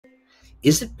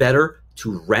Is it better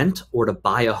to rent or to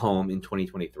buy a home in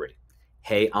 2023?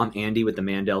 Hey, I'm Andy with the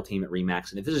Mandel team at Remax.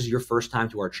 And if this is your first time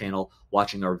to our channel,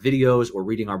 watching our videos or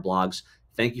reading our blogs,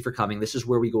 thank you for coming. This is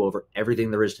where we go over everything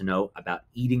there is to know about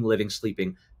eating, living,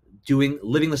 sleeping,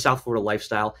 living the South Florida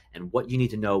lifestyle, and what you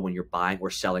need to know when you're buying or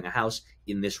selling a house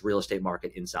in this real estate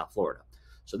market in South Florida.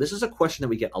 So this is a question that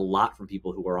we get a lot from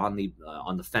people who are on the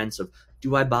fence of,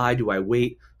 do I buy? Do I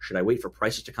wait? Should I wait for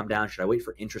prices to come down? Should I wait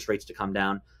for interest rates to come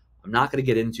down? I'm not going to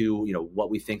get into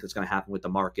what we think is going to happen with the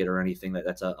market or anything.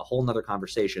 That's a whole nother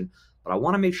conversation. But I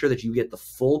want to make sure that you get the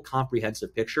full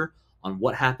comprehensive picture on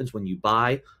what happens when you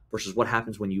buy versus what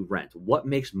happens when you rent. What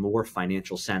makes more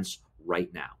financial sense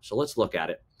right now? So let's look at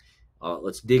it.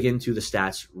 Let's dig into the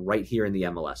stats right here in the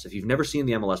MLS. If you've never seen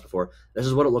the MLS before, this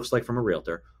is what it looks like from a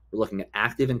realtor. We're looking at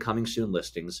active and coming soon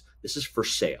listings. This is for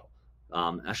sale.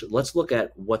 Actually, let's look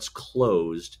at what's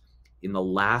closed in the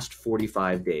last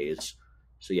 45 days.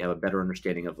 So you have a better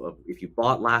understanding of if you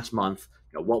bought last month,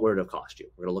 what would it have cost you?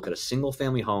 We're going to look at a single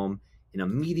family home in a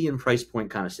median price point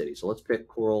kind of city. So let's pick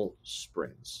Coral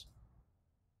Springs.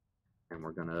 And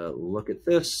we're going to look at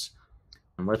this,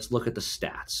 and let's look at the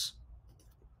stats.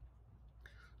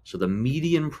 So the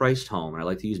median priced home, and I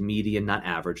like to use median, not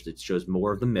average, that shows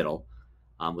more of the middle,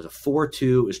 was a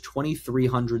 4.2, is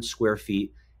 2,300 square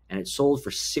feet, and it sold for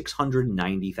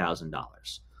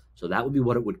 $690,000. So that would be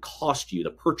what it would cost you, the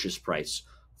purchase price,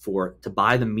 to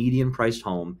buy the median priced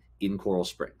home in Coral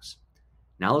Springs.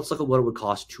 Now let's look at what it would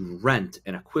cost to rent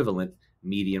an equivalent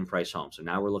median price home. So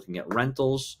now we're looking at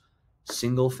rentals,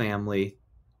 single family,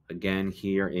 again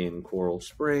here in Coral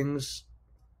Springs.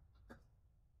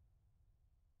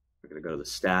 We're going to go to the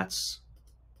stats,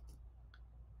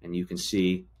 and you can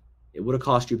see it would have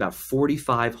cost you about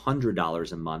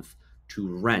 $4,500 a month to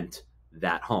rent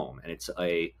that home. And it's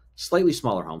a slightly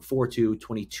smaller home, 4.2,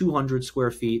 2,200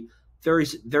 square feet, very,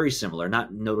 very similar,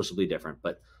 not noticeably different,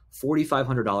 but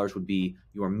 $4,500 would be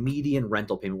your median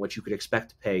rental payment, what you could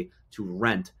expect to pay to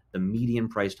rent the median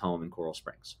priced home in Coral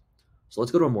Springs. So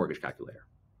let's go to a mortgage calculator.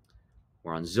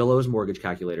 We're on Zillow's mortgage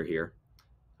calculator here.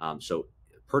 So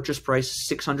purchase price,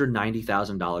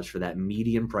 $690,000 for that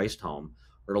median priced home.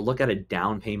 We're going to look at a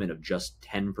down payment of just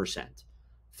 10%.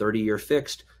 30-year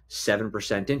fixed,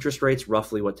 7% interest rates,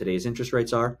 roughly what today's interest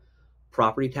rates are.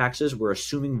 Property taxes, we're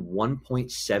assuming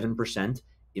 1.7%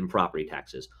 in property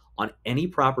taxes. On any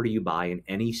property you buy in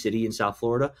any city in South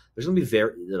Florida, there's going to be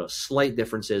very slight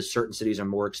differences. Certain cities are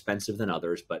more expensive than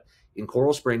others, but in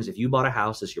Coral Springs, if you bought a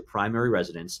house as your primary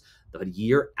residence, the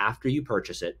year after you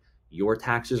purchase it, your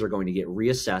taxes are going to get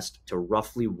reassessed to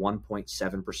roughly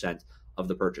 1.7% of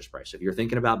the purchase price. So if you're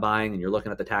thinking about buying and you're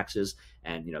looking at the taxes,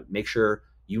 and make sure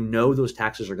those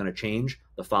taxes are going to change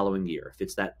the following year. If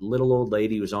it's that little old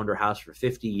lady who's owned her house for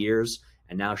 50 years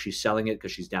and now she's selling it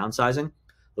because she's downsizing,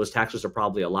 those taxes are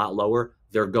probably a lot lower.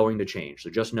 They're going to change. So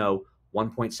just know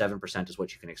 1.7% is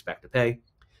what you can expect to pay.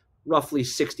 Roughly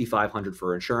 $6,500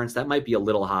 for insurance. That might be a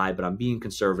little high, but I'm being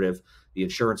conservative. The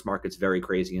insurance market's very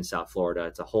crazy in South Florida.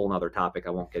 It's a whole nother topic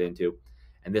I won't get into.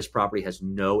 And this property has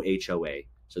no HOA.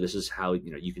 So this is how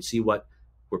you can see what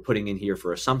we're putting in here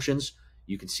for assumptions.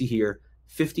 You can see here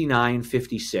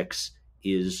 $5,956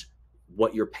 is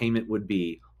what your payment would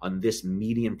be on this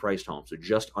median priced home. So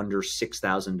just under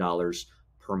 $6,000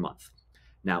 per month.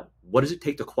 Now, what does it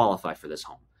take to qualify for this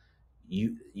home?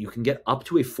 You can get up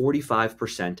to a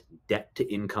 45% debt to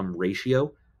income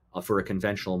ratio for a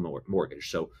conventional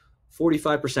mortgage. So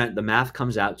 45%, the math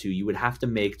comes out to you would have to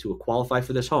make to qualify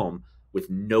for this home with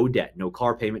no debt, no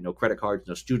car payment, no credit cards,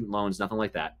 no student loans, nothing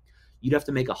like that. You'd have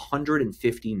to make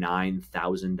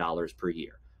 $159,000 per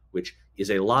year, which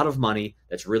is a lot of money.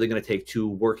 That's really going to take two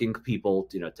working people,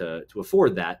 to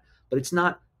afford that. But it's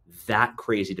not that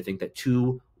crazy to think that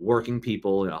two working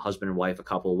people, husband and wife, a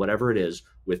couple, whatever it is,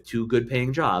 with two good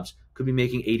paying jobs could be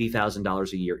making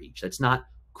 $80,000 a year each. That's not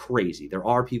crazy. There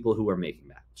are people who are making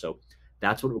that. So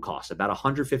that's what it would cost. About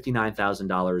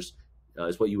 $159,000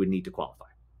 is what you would need to qualify.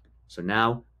 So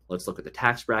now let's look at the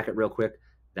tax bracket real quick.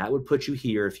 That would put you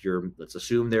here if let's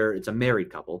assume it's a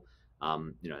married couple.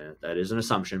 That is an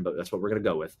assumption, but that's what we're going to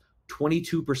go with.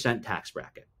 22% tax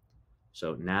bracket.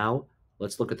 So now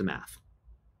let's look at the math.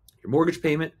 Your mortgage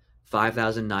payment,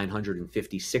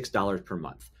 $5,956 per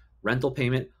month. Rental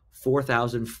payment,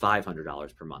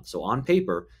 $4,500 per month. So on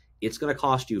paper, it's going to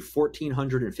cost you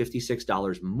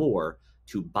 $1,456 more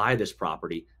to buy this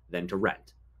property than to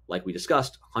rent. Like we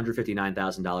discussed,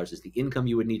 $159,000 is the income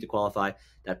you would need to qualify.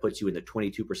 That puts you in the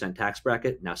 22% tax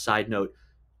bracket. Now, side note,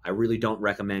 I really don't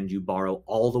recommend you borrow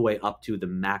all the way up to the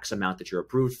max amount that you're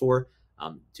approved for.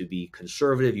 To be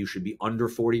conservative, you should be under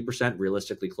 40%,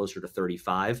 realistically closer to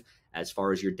 35. As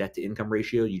far as your debt to income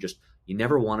ratio, you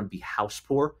never want to be house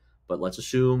poor, but let's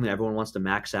assume everyone wants to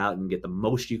max out and get the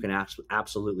most you can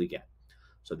absolutely get.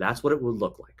 So that's what it would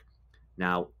look like.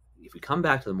 Now, if we come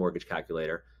back to the mortgage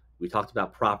calculator, we talked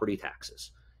about property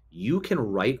taxes. You can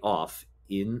write off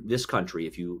in this country,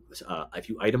 if you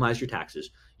itemize your taxes,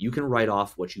 you can write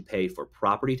off what you pay for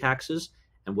property taxes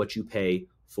and what you pay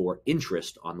for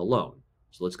interest on the loan.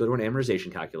 So let's go to an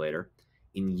amortization calculator.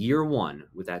 In year one,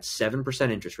 with that 7%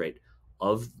 interest rate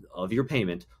of your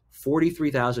payment,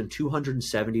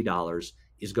 $43,270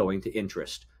 is going to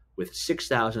interest, with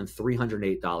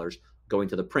 $6,308 going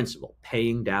to the principal,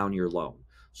 paying down your loan.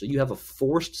 So you have a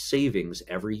forced savings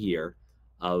every year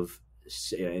and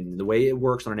the way it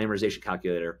works on an amortization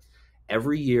calculator,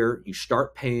 every year you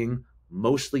start paying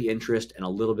mostly interest and a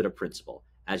little bit of principal.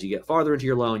 As you get farther into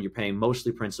your loan, you're paying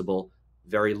mostly principal,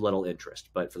 very little interest.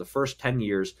 But for the first 10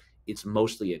 years, it's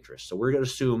mostly interest. So we're going to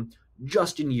assume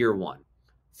just in year one,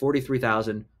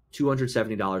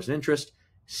 $43,270 in interest,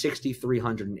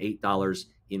 $6,308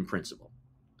 in principal.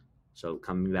 So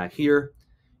coming back here,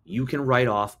 you can write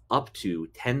off up to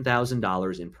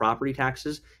 $10,000 in property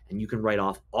taxes, and you can write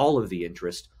off all of the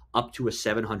interest up to a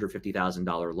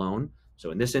 $750,000 loan.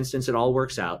 So in this instance, it all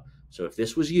works out. So if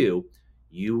this was you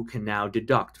can now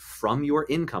deduct from your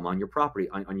income on your property,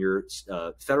 on your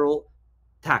federal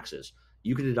taxes,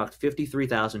 you can deduct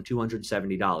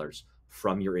 $53,270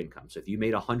 from your income. So if you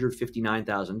made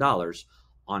 $159,000,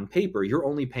 on paper, you're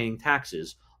only paying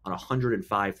taxes on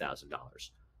 $105,000.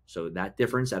 So that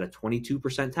difference at a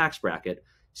 22% tax bracket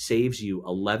saves you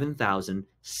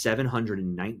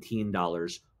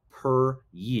 $11,719 per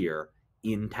year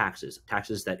in taxes.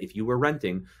 Taxes that if you were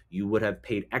renting, you would have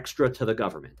paid extra to the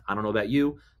government. I don't know about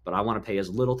you, but I want to pay as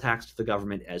little tax to the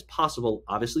government as possible,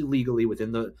 obviously legally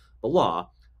within the law.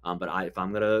 But if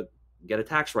I'm going to get a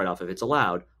tax write-off, if it's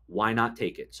allowed, why not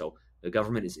take it? So the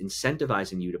government is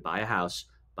incentivizing you to buy a house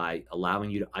by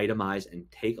allowing you to itemize and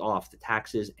take off the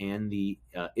taxes and the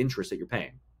interest that you're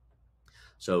paying.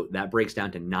 So that breaks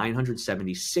down to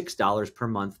 $976 per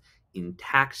month in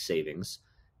tax savings.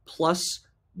 Plus,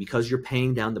 because you're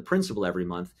paying down the principal every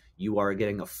month, you are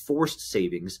getting a forced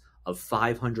savings of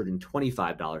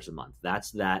 $525 a month.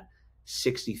 That's that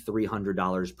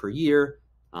 $6,300 per year.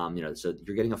 So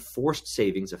you're getting a forced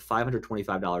savings of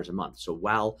 $525 a month. So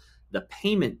while the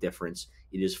payment difference,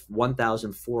 it is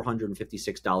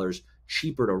 $1,456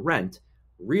 cheaper to rent,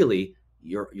 really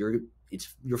you're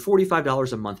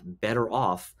 $45 a month better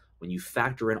off when you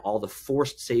factor in all the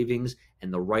forced savings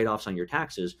and the write-offs on your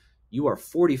taxes. You are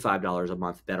 $45 a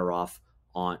month better off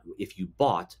on if you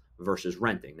bought versus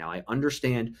renting. Now, I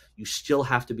understand you still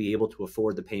have to be able to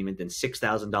afford the payment, and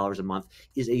 $6,000 a month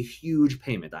is a huge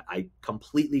payment. I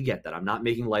completely get that. I'm not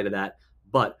making light of that,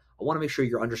 but I want to make sure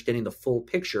you're understanding the full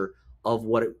picture of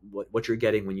what you're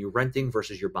getting when you're renting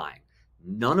versus you're buying.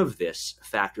 None of this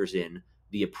factors in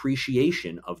the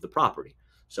appreciation of the property.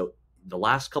 So the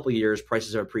last couple of years,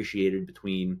 prices have appreciated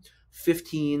between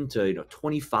 15 to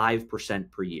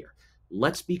 25% per year.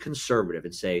 Let's be conservative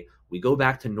and say we go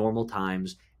back to normal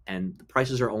times and the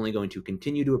prices are only going to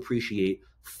continue to appreciate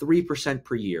 3%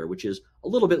 per year, which is a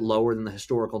little bit lower than the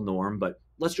historical norm, but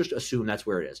let's just assume that's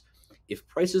where it is. If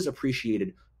prices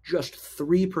appreciated just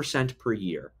 3% per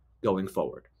year going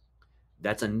forward,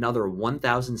 that's another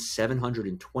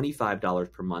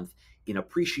 $1,725 per month in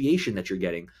appreciation that you're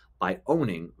getting by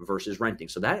owning versus renting.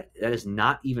 So that is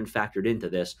not even factored into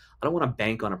this. I don't want to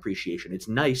bank on appreciation. It's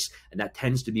nice, and that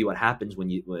tends to be what happens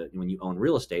when you own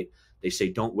real estate. They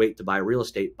say don't wait to buy real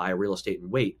estate, buy real estate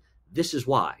and wait. This is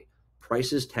why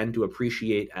prices tend to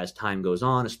appreciate as time goes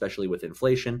on, especially with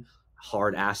inflation.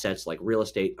 Hard assets like real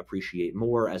estate appreciate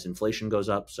more as inflation goes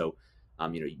up. So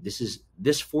this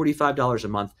 $45 a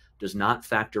month does not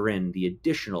factor in the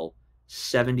additional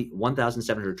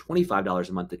 $1,725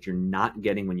 a month that you're not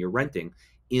getting when you're renting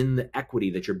in the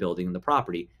equity that you're building in the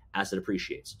property as it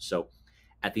appreciates. So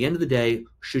at the end of the day,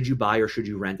 should you buy or should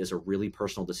you rent is a really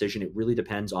personal decision. It really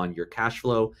depends on your cash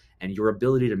flow and your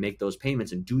ability to make those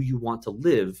payments. And do you want to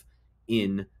live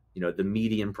in the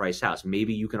median price house?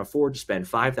 Maybe you can afford to spend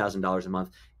 $5,000 a month,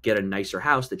 get a nicer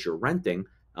house that you're renting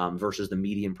versus the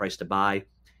median price to buy.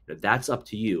 That's up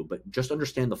to you. But just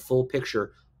understand the full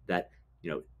picture that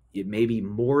it may be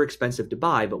more expensive to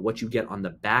buy, but what you get on the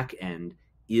back end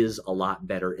is a lot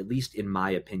better, at least in my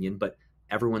opinion. But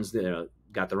everyone's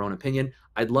got their own opinion.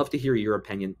 I'd love to hear your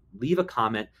opinion. Leave a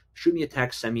comment, shoot me a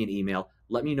text, send me an email.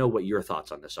 Let me know what your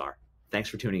thoughts on this are. Thanks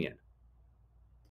for tuning in.